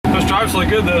stripes look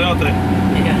good though, don't they?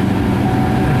 Yeah.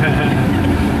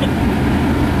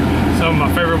 Some of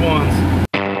my favorite ones.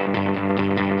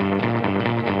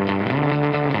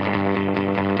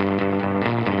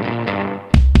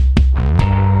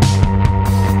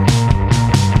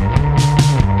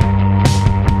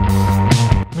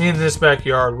 Me and this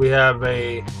backyard, we have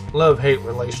a love-hate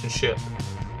relationship.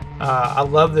 I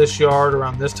love this yard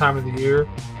around this time of the year.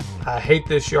 I hate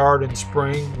this yard in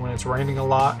spring when it's raining a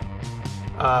lot.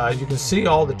 You can see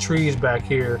all the trees back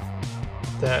here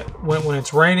that when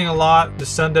it's raining a lot, the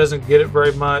sun doesn't get it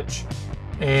very much,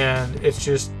 and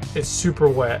it's super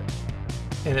wet,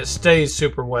 and it stays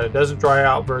super wet. It doesn't dry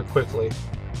out very quickly.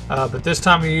 But this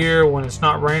time of year when it's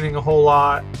not raining a whole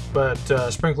lot, but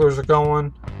sprinklers are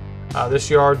going, this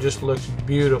yard just looks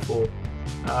beautiful.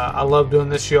 I love doing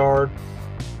this yard,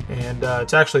 and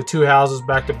it's actually 2 houses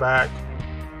back to back,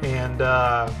 and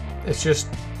it's just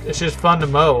fun to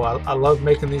mow. I love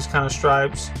making these kind of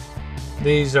stripes.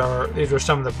 These are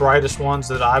some of the brightest ones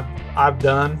that I've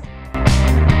done.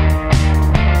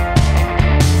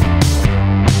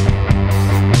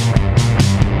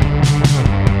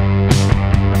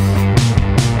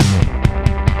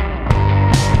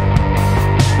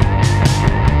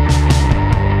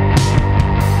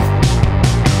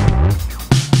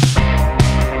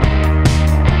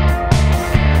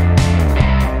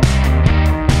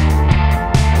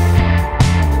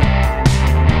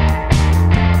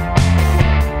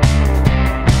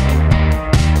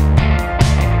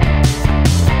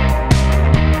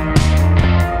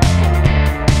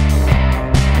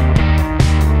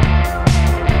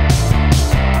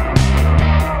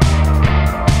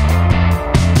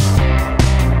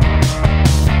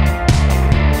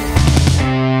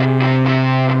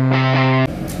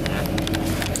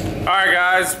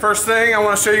 First thing, I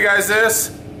want to show you guys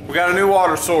this. We got a new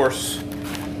water source.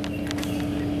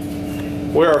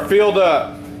 We are filled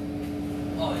up.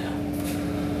 Oh yeah.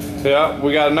 Yeah,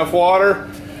 we got enough water.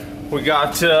 We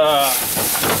got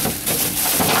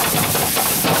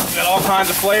all kinds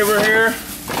of flavor here.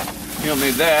 You don't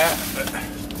need that, but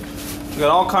we got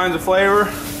all kinds of flavor.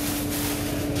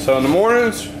 So in the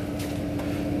mornings,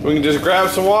 we can just grab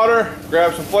some water,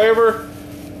 grab some flavor,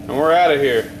 and we're out of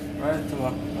here. Right.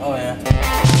 Oh yeah.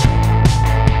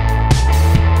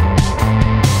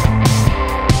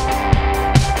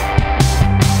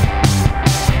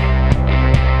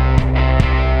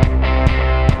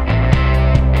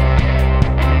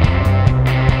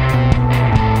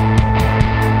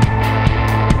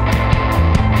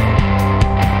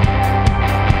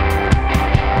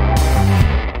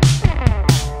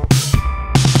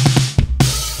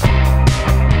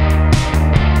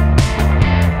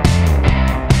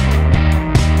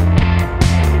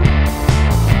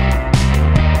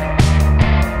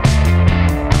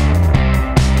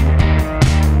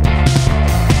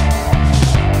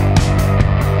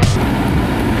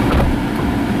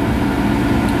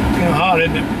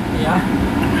 Isn't it? Yeah.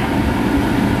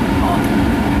 Oh.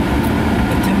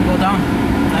 The temp go down.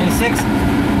 96.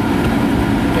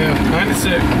 Yeah,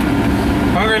 96.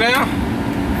 Hungry now?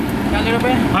 Yeah, a little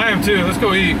bit. I am too. Let's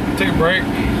go eat. Take a break.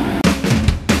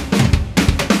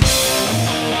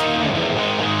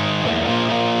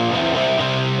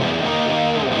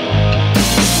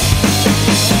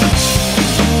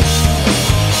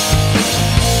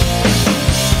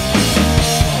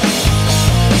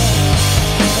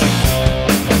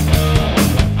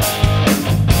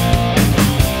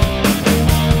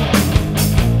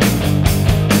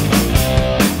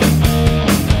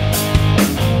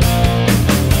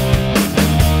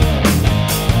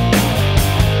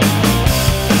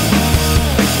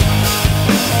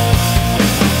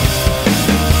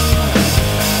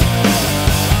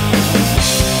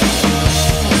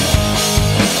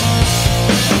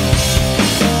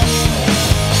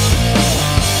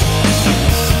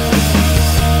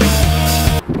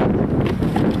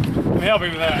 Help me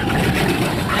with that.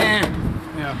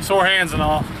 Yeah, sore hands and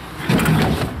all.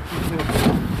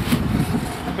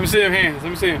 Let me see them hands. Let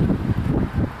me see them.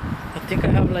 I think I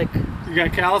have like... You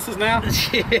got calluses now?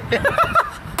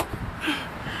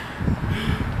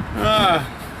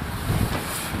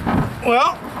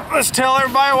 Well, let's tell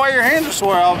everybody why your hands are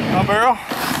sore, Alvaro.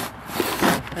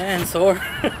 And sore.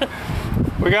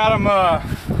 We got them,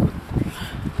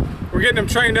 we're getting them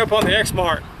trained up on the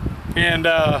X-Mark. And,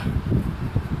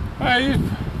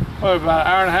 what, about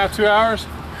an hour and a half, 2 hours?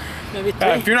 Maybe 3.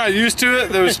 If you're not used to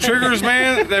it, those triggers,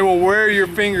 man, they will wear your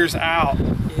fingers out.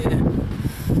 Yeah.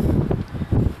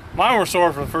 Mine were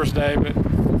sore for the first day, but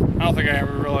I don't think I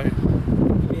ever really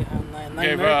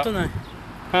gave up. Tonight.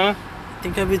 Huh? I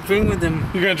think I'll be drinking with them.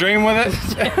 You gonna dream with it?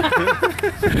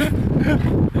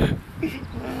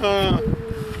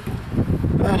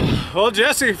 Well,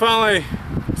 Jesse finally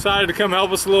decided to come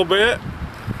help us a little bit.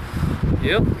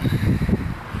 Yep.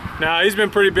 Now, he's been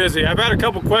pretty busy. I've had a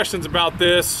couple questions about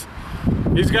this.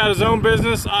 He's got his own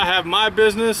business. I have my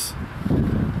business.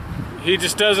 He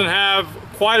just doesn't have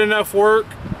quite enough work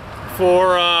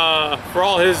for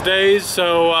all his days,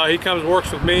 so he comes and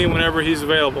works with me whenever he's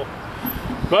available.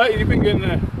 But you've been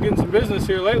getting some business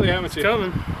here lately, haven't you? It's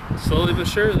coming. Slowly but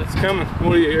surely. It's coming.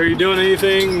 What are you doing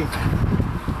anything?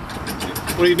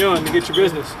 What are you doing to get your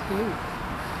business?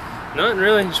 Nothing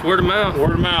really, just word of mouth.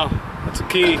 Word of mouth. That's a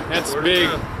key. That's big.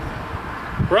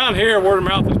 Around here, word of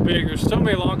mouth is big. There's so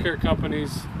many lawn care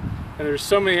companies, and there's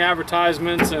so many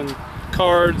advertisements and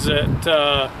cards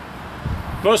that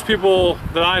most people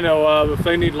that I know of, if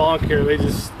they need lawn care,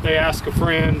 they ask a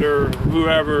friend or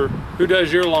whoever who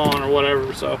does your lawn or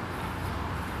whatever. So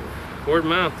Word of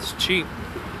mouth is cheap.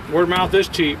 word of mouth is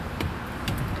cheap.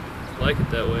 I like it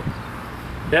that way.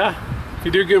 Yeah, if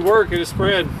you do good work, it'll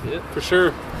spread. Yep. For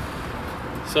sure.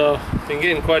 So Been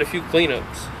getting quite a few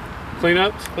cleanups.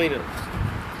 cleanups. Cleanups.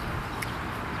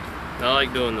 I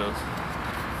like doing those.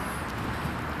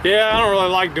 Yeah, I don't really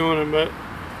like doing them, but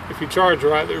if you charge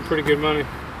right, they're pretty good money.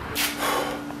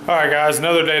 All right, guys,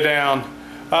 another day down.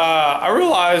 I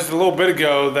realized a little bit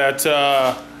ago that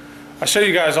I show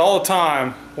you guys all the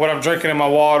time what I'm drinking in my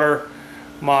water,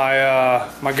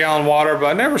 my gallon water, but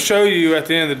I never show you at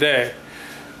the end of the day.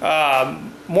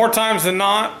 More times than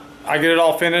not, I get it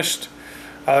all finished.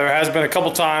 There has been a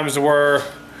couple times where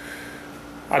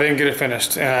I didn't get it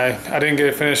finished, and I didn't get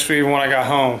it finished even when I got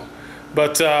home.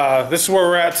 But this is where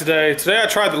we're at today. Today I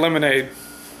tried the lemonade.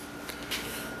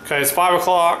 Okay, it's 5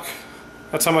 o'clock.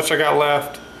 That's how much I got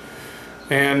left.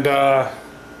 And I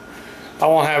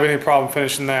won't have any problem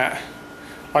finishing that.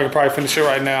 I could probably finish it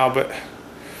right now, but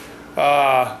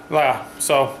yeah.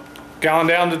 So, gallon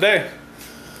down today.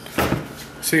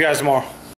 See you guys tomorrow.